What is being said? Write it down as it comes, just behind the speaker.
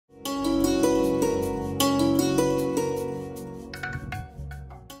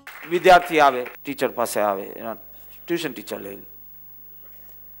વિદ્યાર્થી આવે, ટીચર પાસે આવે, એના ટ્યુશન ટીચર લઈ લે,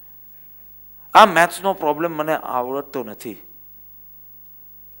 આ મેથ્સનો પ્રોબ્લેમ મને આવડતો નથી,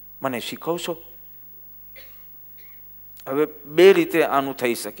 મને શીખવશો? હવે બે રીતે આનું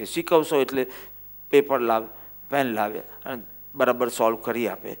થઈ શકે. શીખવશો એટલે પેપર લાવે, પેન લાવે અને બરાબર સોલ્વ કરી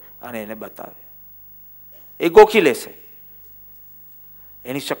આપે અને એને બતાવે, એ ગોખી લેશે,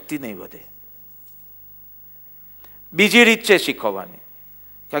 એની શક્તિ નહીં વધે. બીજી રીત છે શીખવવાની,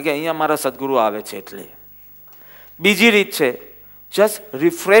 કારણ કે અહીંયા મારા સદગુરુ આવે છે એટલે. બીજી રીત છે જસ્ટ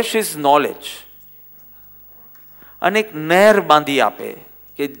રિફ્રેશ હિઝ નોલેજ, અને એક નહેર બાંધી આપે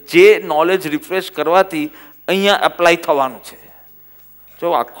કે જે નોલેજ રિફ્રેશ કરવાથી અહીંયા એપ્લાય થવાનું છે.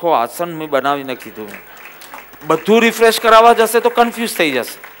 જો આખો આસન મેં બનાવીને કીધું, બધું રિફ્રેશ કરાવવા જશે તો કન્ફ્યુઝ થઈ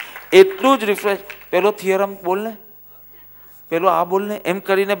જશે. એટલું જ રિફ્રેશ, પેલો થિયરમ બોલને, પેલો આ બોલને, એમ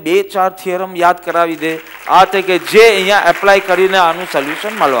કરીને 2-4 થિયરમ યાદ કરાવી દે. આ તે કે જે અહીંયા એપ્લાય કરીને આનું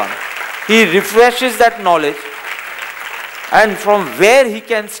સોલ્યુશન મળવાનું. હી રિફ્રેશિસ that knowledge and from where he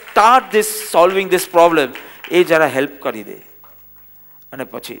can start this solving this problem, એ જરા હેલ્પ કરી દે અને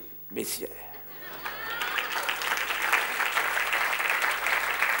પછી બેસી જાય.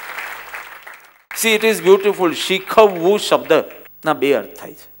 C it is beautiful. શીખવવું શબ્દના 2 અર્થ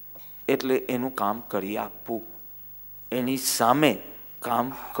થાય છે, એટલે એનું કામ કરી આપવું, એની સામે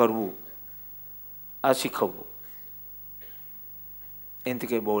કામ કરવું, આ શીખવવું. એનાથી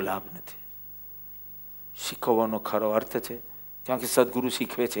કંઈ બહુ લાભ નથી. શીખવવાનો ખરો અર્થ છે, કારણ કે સદગુરુ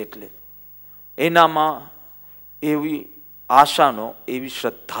શીખવે છે એટલે એનામાં એવી આશાનો, એવી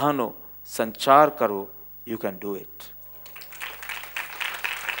શ્રદ્ધાનો સંચાર કરવો. You can do it.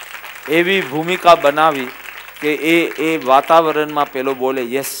 એવી ભૂમિકા બનાવી કે એ વાતાવરણમાં પેલો બોલે,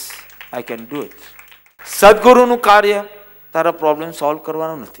 yes I can do it. સદગુરુનું કાર્ય તારા પ્રોબ્લેમ સોલ્વ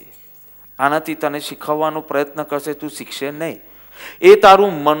કરવાનું નથી. આનાથી તને શીખવવાનો પ્રયત્ન કરશે, તું શીખશે નહીં. એ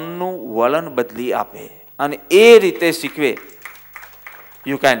તારું મનનું વલણ બદલી આપે અને એ રીતે શીખવે.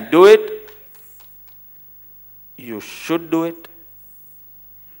 You can do it, you should do it,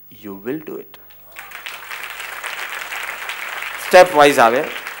 you will do it. Step wise આવે.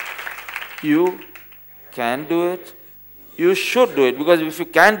 You can do it, you should do it, because if you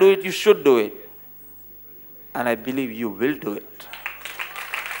can do it, you should do it, and I believe you will do it.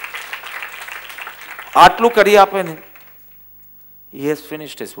 આટલું કરી આપે ને, he has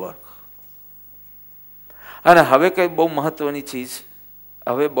finished his work. અને હવે કઈ બહુ મહત્વની ચીજ,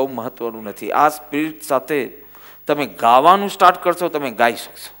 હવે બહુ મહત્વનું નથી. આ સ્પિરિટ સાથે તમે ગાવાનું સ્ટાર્ટ કરશો, તમે ગાઈ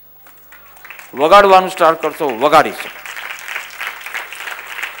શકશો. વગાડવાનું સ્ટાર્ટ કરશો, વગાડી શકશો.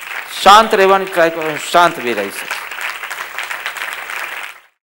 શાંત રહેવાની ટ્રાય કરો, શાંત બી રહી શકશો.